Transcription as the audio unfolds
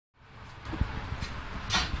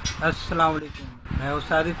अस्सलाम वालेकुम, मैं हूँ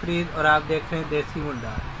सादिक फरीद और आप देख रहे हैं देसी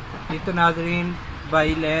मुंडा। ये तो नाजरीन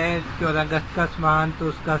भाई लें 14 अगस्त का सामान, तो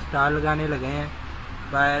उसका स्टॉल लगाने लगे हैं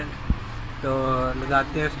बाहर। तो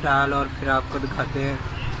लगाते हैं स्टॉल और फिर आपको दिखाते हैं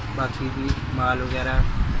बाकी भी माल वगैरह।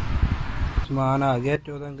 सामान आ गया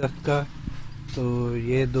 14 अगस्त का। तो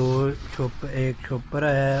ये दो एक शॉपर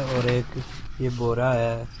है और एक ये बोरा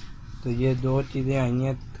है। तो ये दो चीज़ें आई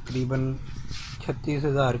हैं, तकरीबन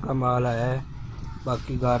 36,000 का माल आया है।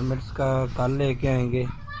 बाकी गारमेंट्स का कल लेके आएंगे,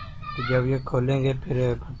 तो जब ये खोलेंगे फिर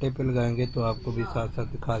फट्टे पे लगाएंगे तो आपको भी साथ साथ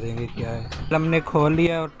दिखा देंगे क्या है। हमने खोल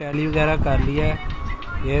लिया और टैली वगैरह कर लिया है,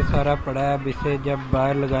 ये सारा पड़ा है। अब इसे जब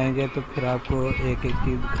बाहर लगाएंगे तो फिर आपको एक एक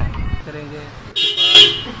चीज़ दिखाएंगे करेंगे,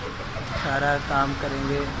 सारा काम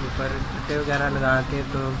करेंगे। ऊपर फट्टे वगैरह लगा के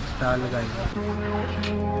तो स्टॉल लगाएंगे।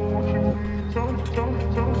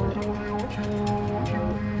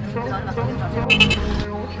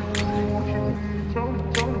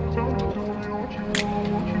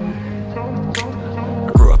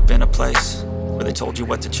 Grew up in a place where they told you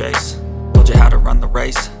what to chase, told you how to run the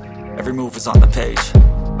race, every move was on the page.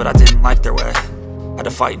 But I didn't like their way, had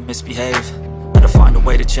to fight and misbehave, had to find a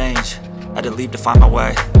way to change, had to leave to find my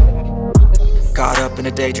way. Caught up in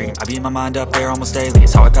a daydream, I beat my mind up there almost daily.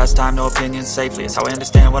 It's how I pass time, no opinions safely. It's how I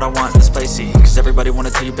understand what I want in this place, see. Cause everybody wanna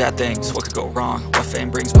tell you bad things, what could go wrong, what fame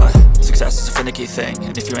brings. But success is a finicky thing,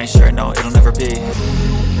 and if you ain't sure, no, it'll never be.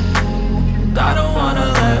 I don't wanna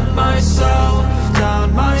let myself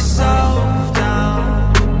down, myself down.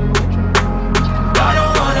 I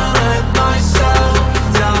don't wanna let myself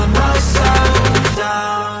down, myself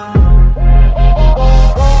down.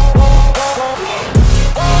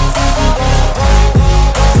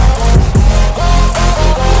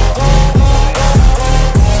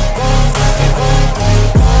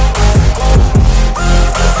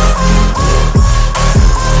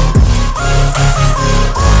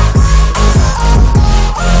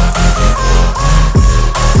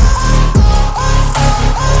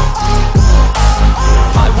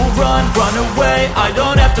 Run away, I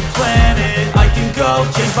don't have to plan it. I can go,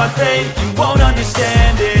 change my fate, you won't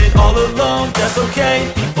understand it. All alone, that's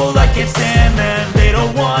okay, people I can't stand them. They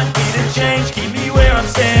don't want me to change, keep me where I'm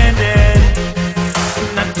standing.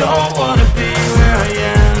 And I don't wanna be where I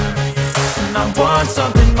am, and I want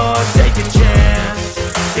something more, take a chance.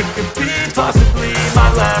 It could be possibly my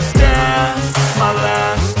last dance, my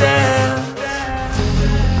last dance.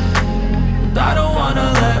 And I don't wanna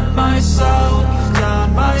let myself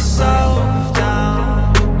down, myself down.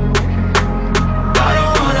 I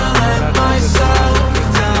don't wanna let myself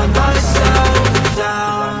down, myself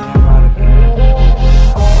down.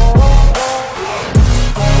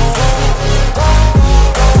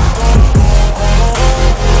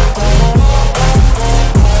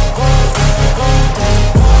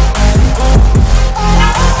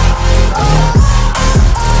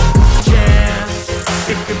 Chance,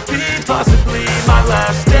 it could be possibly my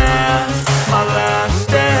last dance, my last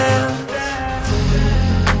dance.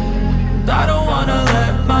 I don't wanna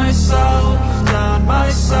let myself down,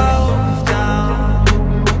 myself down.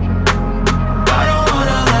 I don't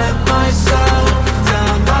wanna let myself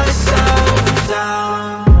down, myself down.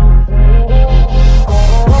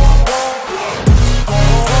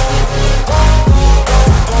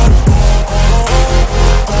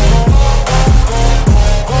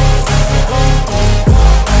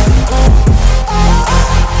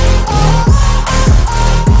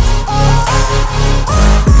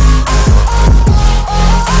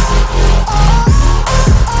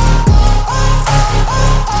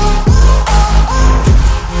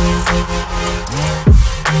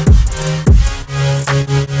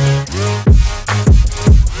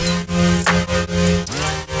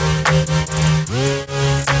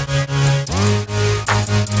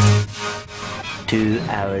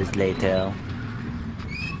 Later.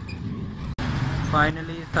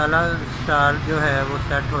 Finally सारा star जो है वो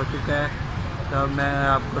set हो चुका है। तो मैं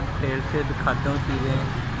आपको डिटेल से दिखाता हूँ चीज़ें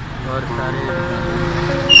और सारे।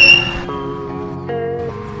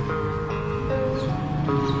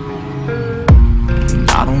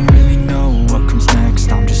 I don't really know what comes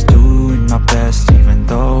next, I'm just doing my best, even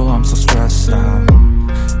though I'm so stressed out.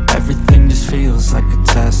 Everything just feels like a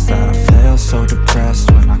test that I fail, so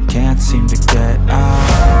depressed when I can't seem to get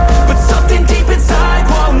out. But something deep inside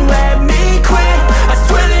won't let me quit. I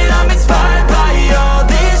swear that I'm inspired by all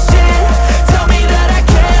this shit. Tell me that I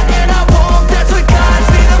can and I won't, that's what guides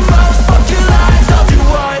me the most. Fuck your lies, I'll do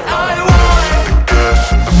what I want.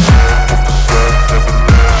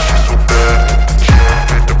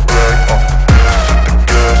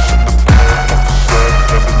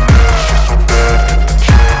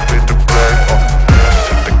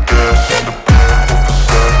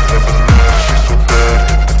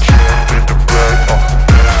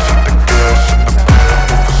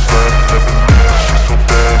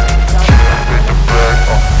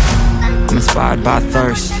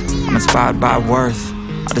 inspired by worth.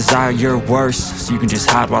 I desire your worst, so you can just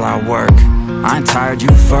hide while I work. I ain't tired, you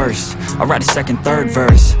first. I'll write a second, third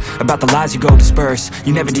verse about the lies you go disperse.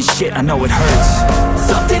 You never did shit, I know it hurts.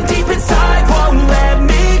 Something deep inside won't let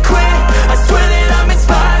me quit. I swear that I'm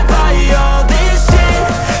inspired by all this shit.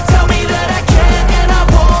 Tell me that I can and I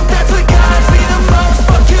won't. That's what guides me the most.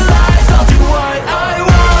 Fuck your lies, I'll do what I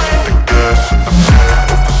want.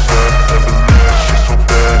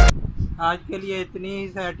 आज के लिए इतनी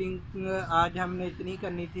setting आज हमने इतनी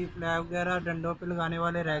करनी थी। Flag वगैरह डंडों पे लगाने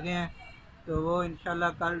वाले रह गए हैं, तो वो इंशाल्लाह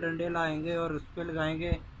कल डंडे लाएंगे और उस पर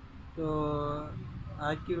लगाएंगे। तो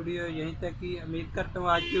आज की वीडियो यहीं तक ही। उम्मीद करता हूँ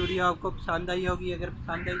आज की वीडियो आपको पसंद आई होगी। अगर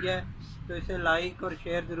पसंद आई है तो इसे लाइक और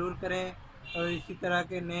शेयर ज़रूर करें, और इसी तरह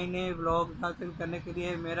के नए नए व्लॉग हासिल करने के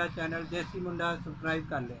लिए मेरा चैनल देसी मुंडा सब्सक्राइब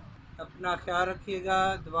कर लें। अपना ख्याल रखिएगा,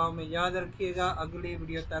 दुआओं में याद रखिएगा। अगली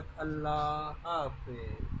वीडियो तक अल्लाह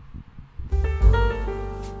हाफ़िज़।